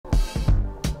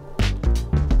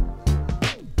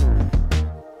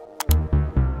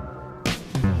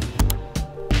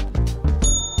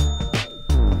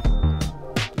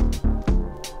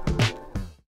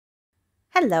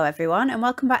Hello everyone and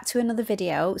welcome back to another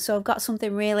video. So I've got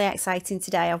something really exciting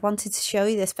today. I've wanted to show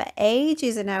you this for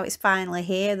ages and now it's finally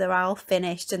here. They're all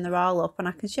finished and they're all up and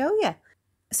I can show you.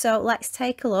 So let's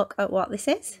take a look at what this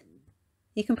is.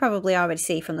 You can probably already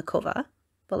see from the cover,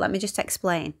 but let me just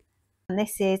explain. And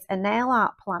this is a nail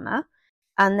art planner,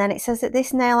 and then it says that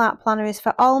this nail art planner is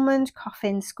for Almond,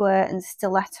 Coffin, Square and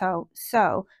Stiletto.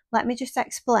 So let me just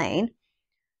explain.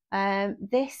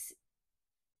 This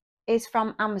is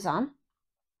from Amazon.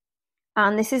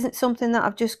 And this isn't something that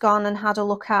I've just gone and had a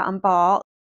look at and bought.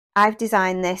 I've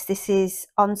designed this. This is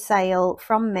on sale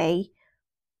from me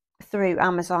through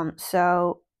Amazon.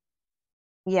 So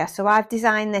yeah, so I've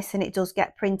designed this and it does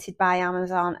get printed by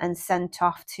Amazon and sent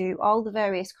off to all the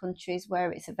various countries where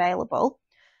it's available.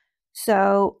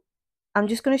 So I'm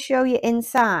just going to show you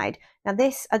inside. Now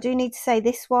this, I do need to say,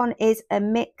 this one is a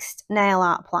mixed nail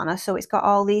art planner. So it's got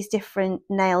all these different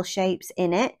nail shapes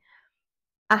in it.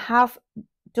 I have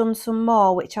done some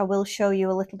more which I will show you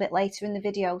a little bit later in the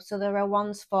video. So there are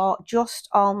ones for just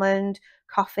Almond,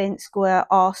 Coffin, Square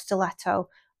or Stiletto,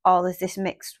 or there's this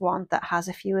mixed one that has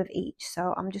a few of each.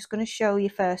 So I'm just going to show you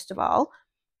first of all.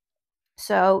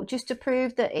 So just to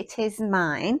prove that it is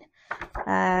mine,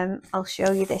 I'll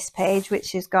show you this page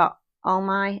which has got all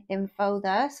my info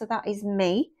there. So that is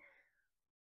me.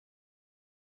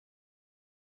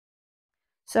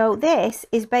 So this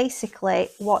is basically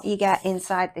what you get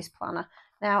inside this planner.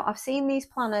 Now, I've seen these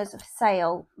planners for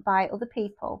sale by other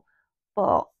people,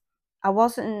 but I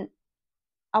wasn't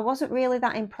really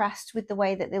that impressed with the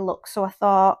way that they look. So I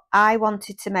thought I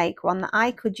wanted to make one that I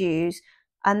could use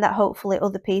and that hopefully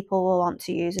other people will want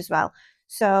to use as well.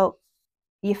 So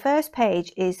your first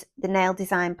page is the nail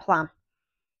design plan.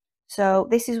 So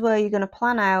this is where you're going to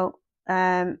plan out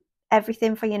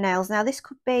everything for your nails. Now, this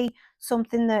could be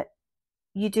something that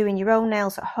you doing your own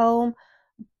nails at home,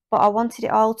 but I wanted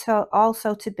it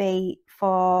also to be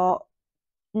for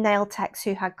nail techs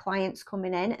who had clients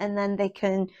coming in, and then they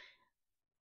can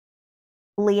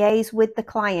liaise with the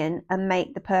client and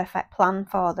make the perfect plan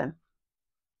for them.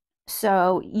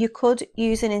 So you could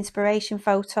use an inspiration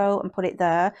photo and put it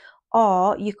there,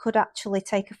 or you could actually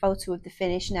take a photo of the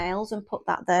finished nails and put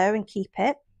that there and keep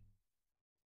it.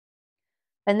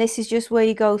 And this is just where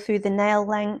you go through the nail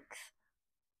length.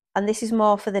 And this is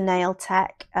more for the nail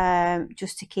tech,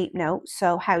 just to keep notes.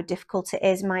 So how difficult it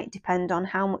is might depend on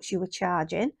how much you were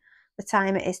charging, the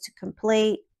time it is to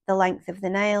complete, the length of the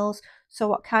nails. So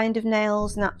what kind of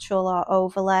nails, natural or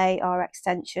overlay or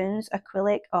extensions,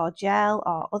 acrylic or gel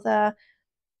or other.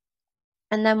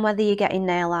 And then whether you're getting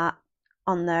nail art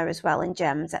on there as well in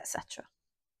gems, etc.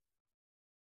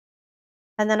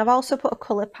 And then I've also put a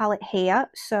colour palette here,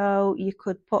 so you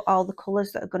could put all the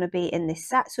colours that are going to be in this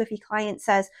set. So if your client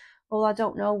says, well, I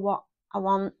don't know what I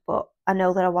want, but I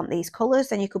know that I want these colours,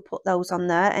 then you could put those on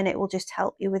there and it will just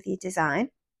help you with your design.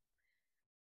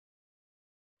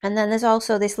 And then there's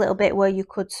also this little bit where you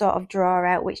could sort of draw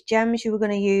out which gems you were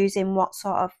going to use in what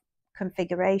sort of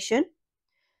configuration.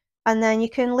 And then you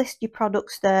can list your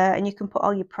products there and you can put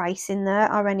all your price in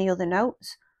there or any other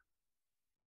notes.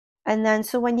 And then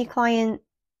so when your client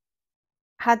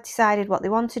had decided what they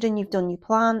wanted and you've done your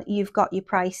plan, you've got your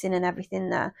pricing and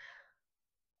everything there.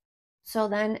 So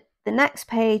then the next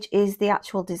page is the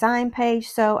actual design page.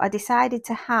 So I decided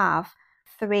to have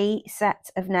 3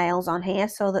 sets of nails on here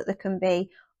so that there can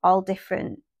be all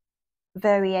different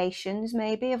variations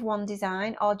maybe of one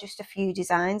design or just a few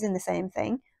designs in the same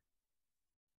thing.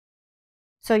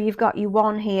 So you've got your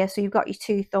one here, so you've got your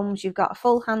 2 thumbs, you've got a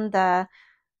full hand there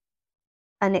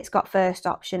and it's got first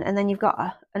option, and then you've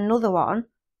got another one.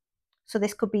 So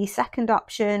this could be second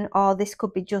option, or this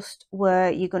could be just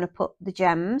where you're going to put the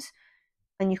gems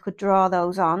and you could draw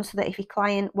those on so that if your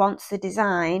client wants the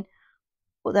design,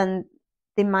 but then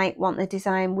they might want the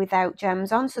design without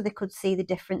gems on, so they could see the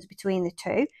difference between the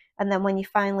two. And then when you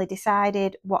finally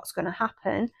decided what's going to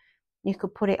happen, you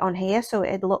could put it on here so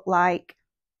it'd look like,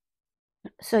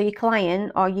 so your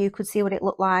client or you could see what it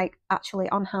looked like actually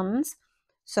on hands.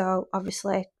 So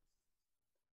obviously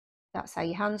that's how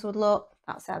your hands would look,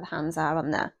 that's how the hands are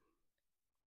on there.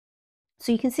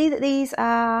 So you can see that these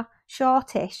are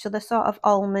shortish, so they're sort of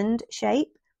almond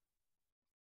shape.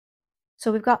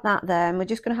 So we've got that there, and we're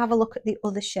just going to have a look at the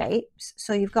other shapes.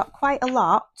 So you've got quite a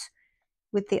lot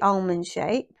with the almond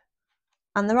shape,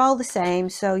 and they're all the same.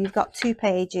 So you've got 2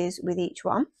 pages with each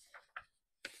one.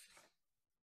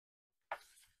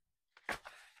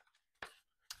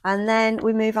 And then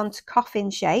we move on to coffin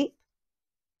shape.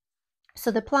 So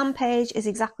the plan page is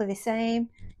exactly the same.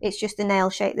 It's just the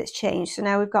nail shape that's changed. So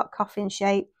now we've got coffin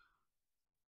shape.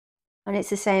 And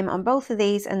it's the same on both of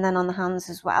these and then on the hands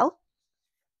as well.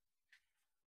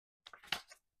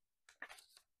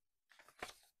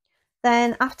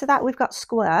 Then after that, we've got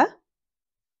square.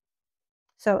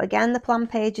 So again, the plan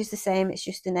page is the same, it's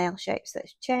just the nail shapes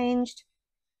that's changed.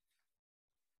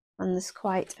 And there's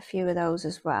quite a few of those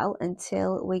as well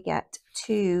until we get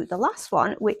to the last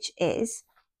one, which is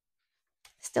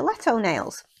stiletto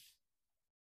nails.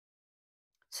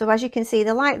 So as you can see,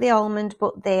 they're like the almond,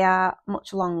 but they are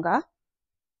much longer.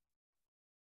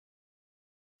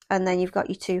 And then you've got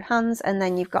your two hands, and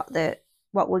then you've got the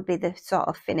what would be the sort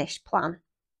of finished plan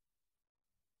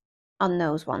on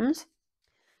those ones.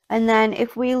 And then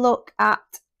if we look at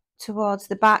towards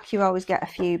the back, you always get a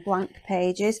few blank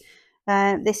pages.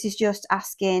 This is just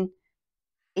asking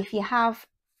if you have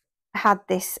had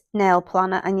this nail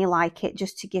planner and you like it,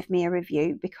 just to give me a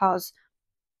review, because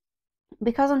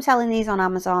I'm selling these on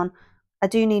Amazon, I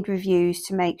do need reviews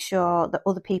to make sure that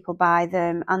other people buy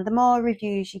them, and the more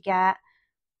reviews you get,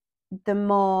 the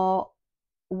more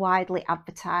widely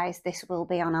advertised this will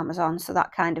be on Amazon, so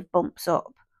that kind of bumps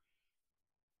up.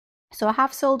 So I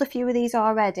have sold a few of these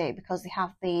already because they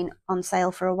have been on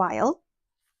sale for a while.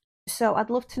 So I'd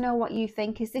love to know what you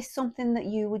think. Is this something that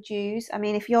you would use? I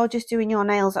mean, if you're just doing your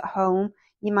nails at home,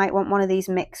 you might want one of these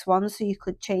mixed ones so you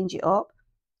could change it up.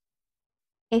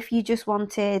 If you just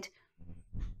wanted,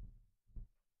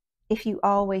 if you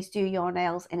always do your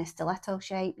nails in a stiletto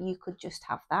shape, you could just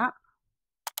have that.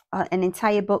 An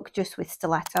entire book just with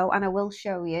stiletto, and I will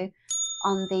show you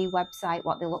on the website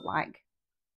what they look like.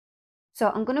 So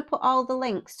I'm going to put all the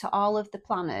links to all of the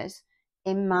planners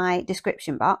in my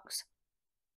description box.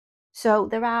 So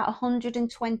there are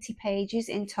 120 pages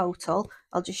in total.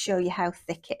 I'll just show you how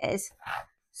thick it is.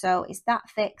 So it's that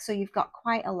thick, so you've got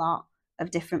quite a lot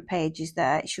of different pages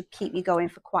there. It should keep you going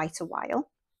for quite a while.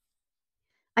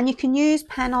 And you can use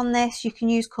pen on this, you can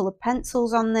use coloured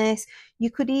pencils on this. You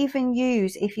could even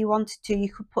use, if you wanted to,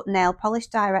 you could put nail polish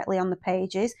directly on the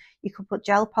pages. You could put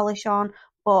gel polish on,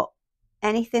 but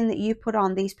anything that you put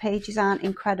on, these pages aren't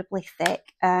incredibly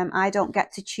thick. I don't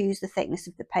get to choose the thickness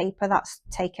of the paper. That's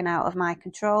taken out of my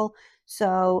control.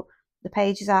 So the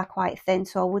pages are quite thin.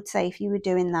 So I would say if you were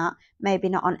doing that, maybe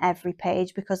not on every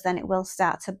page, because then it will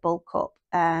start to bulk up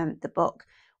the book.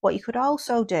 What you could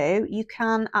also do, you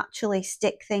can actually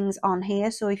stick things on here.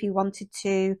 So if you wanted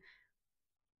to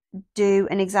do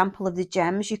an example of the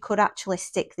gems, you could actually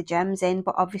stick the gems in,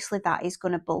 but obviously that is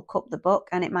going to bulk up the book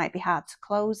and it might be hard to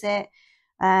close it,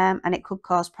 and it could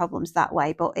cause problems that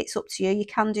way, but it's up to you. You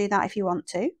can do that if you want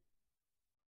to.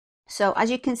 So as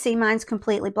you can see, mine's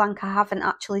completely blank. I haven't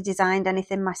actually designed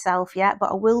anything myself yet, but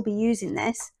I will be using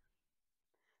this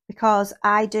because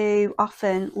I do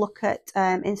often look at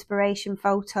inspiration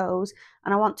photos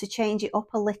and I want to change it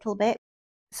up a little bit.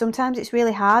 Sometimes it's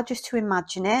really hard just to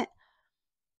imagine it.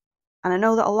 And I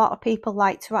know that a lot of people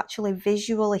like to actually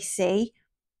visually see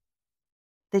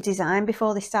the design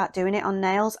before they start doing it on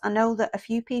nails. I know that a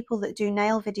few people that do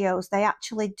nail videos, they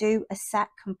actually do a set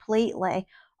completely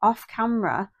off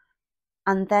camera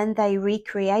and then they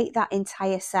recreate that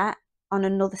entire set on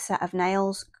another set of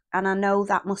nails. And I know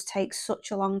that must take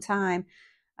such a long time.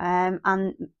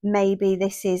 And maybe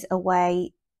this is a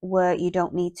way where you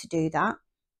don't need to do that,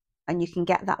 and you can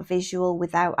get that visual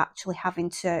without actually having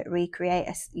to recreate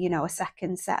a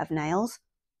second set of nails.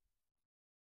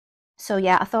 So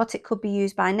yeah, I thought it could be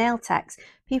used by nail techs,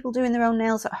 people doing their own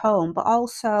nails at home, but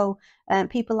also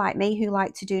people like me who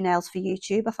like to do nails for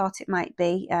YouTube. I thought it might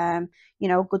be a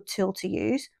good tool to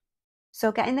use. So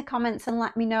get in the comments and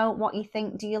let me know what you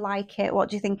think. Do you like it? What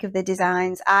do you think of the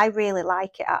designs? I really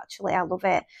like it, actually. I love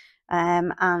it.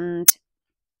 And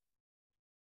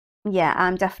yeah,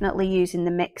 I'm definitely using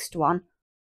the mixed one.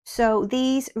 So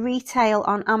these retail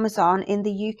on Amazon in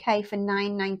the UK for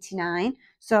 £9.99.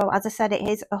 So as I said, it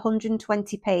is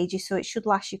 120 pages, so it should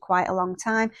last you quite a long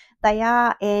time. They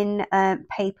are in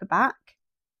paperback,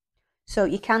 so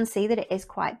you can see that it is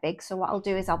quite big. So what I'll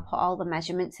do is I'll put all the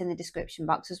measurements in the description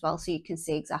box as well, so you can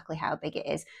see exactly how big it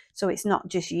is. So it's not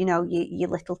just, your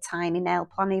little tiny nail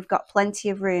planner. You've got plenty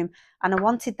of room, and I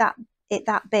wanted it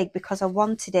that big because I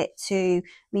wanted it to,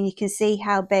 you can see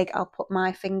how big. I'll put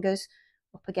my fingers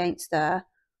up against there.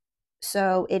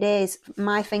 So it is,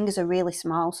 my fingers are really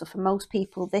small, so for most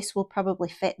people this will probably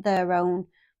fit their own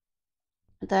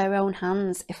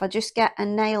hands. If I just get a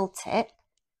nail tip.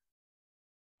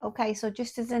 Okay, so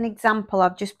just as an example,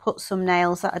 I've just put some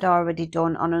nails that I'd already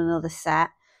done on another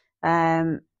set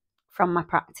from my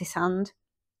practice hand,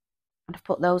 and I've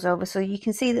put those over, so you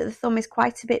can see that the thumb is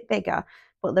quite a bit bigger,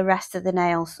 but the rest of the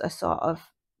nails are sort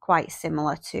of quite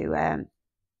similar to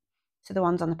the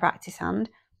ones on the practice hand.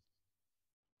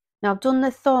 Now I've done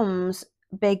the thumbs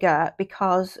bigger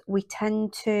because we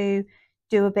tend to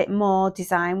do a bit more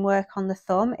design work on the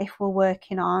thumb if we're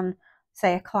working on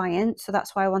say, a client. So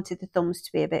that's why I wanted the thumbs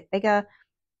to be a bit bigger.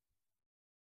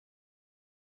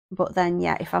 But then,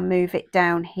 yeah, if I move it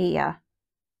down here,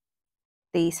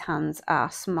 these hands are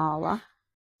smaller.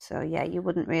 So yeah, you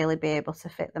wouldn't really be able to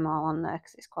fit them all on there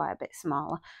because it's quite a bit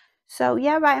smaller. So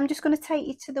yeah, right, I'm just going to take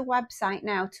you to the website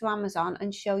now, to Amazon,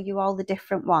 and show you all the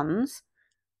different ones.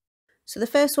 So the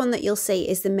first one that you'll see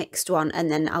is the mixed one,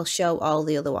 and then I'll show all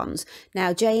the other ones.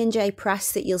 Now, J&J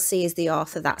Press that you'll see is the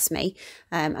author, that's me.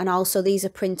 And also these are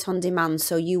print on demand,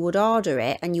 so you would order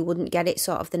it and you wouldn't get it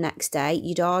sort of the next day.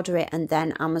 You'd order it and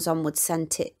then Amazon would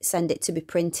send it to be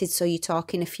printed, so you're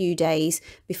talking a few days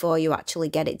before you actually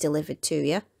get it delivered to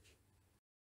you.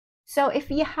 So if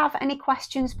you have any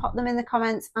questions, pop them in the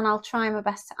comments and I'll try my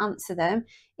best to answer them.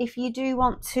 If you do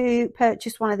want to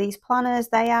purchase one of these planners,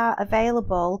 they are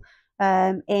available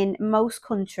in most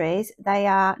countries. They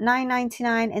are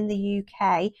 $9.99 in the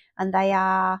UK and they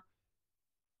are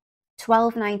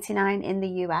 $12.99 in the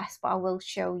US, but I will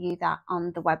show you that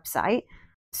on the website.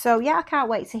 So yeah, I can't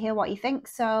wait to hear what you think.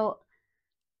 So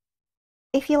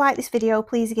if you like this video,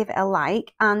 please give it a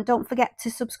like and don't forget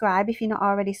to subscribe if you're not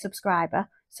already a subscriber.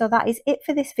 So that is it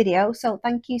for this video. So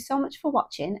thank you so much for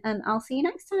watching and I'll see you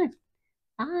next time.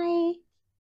 Bye.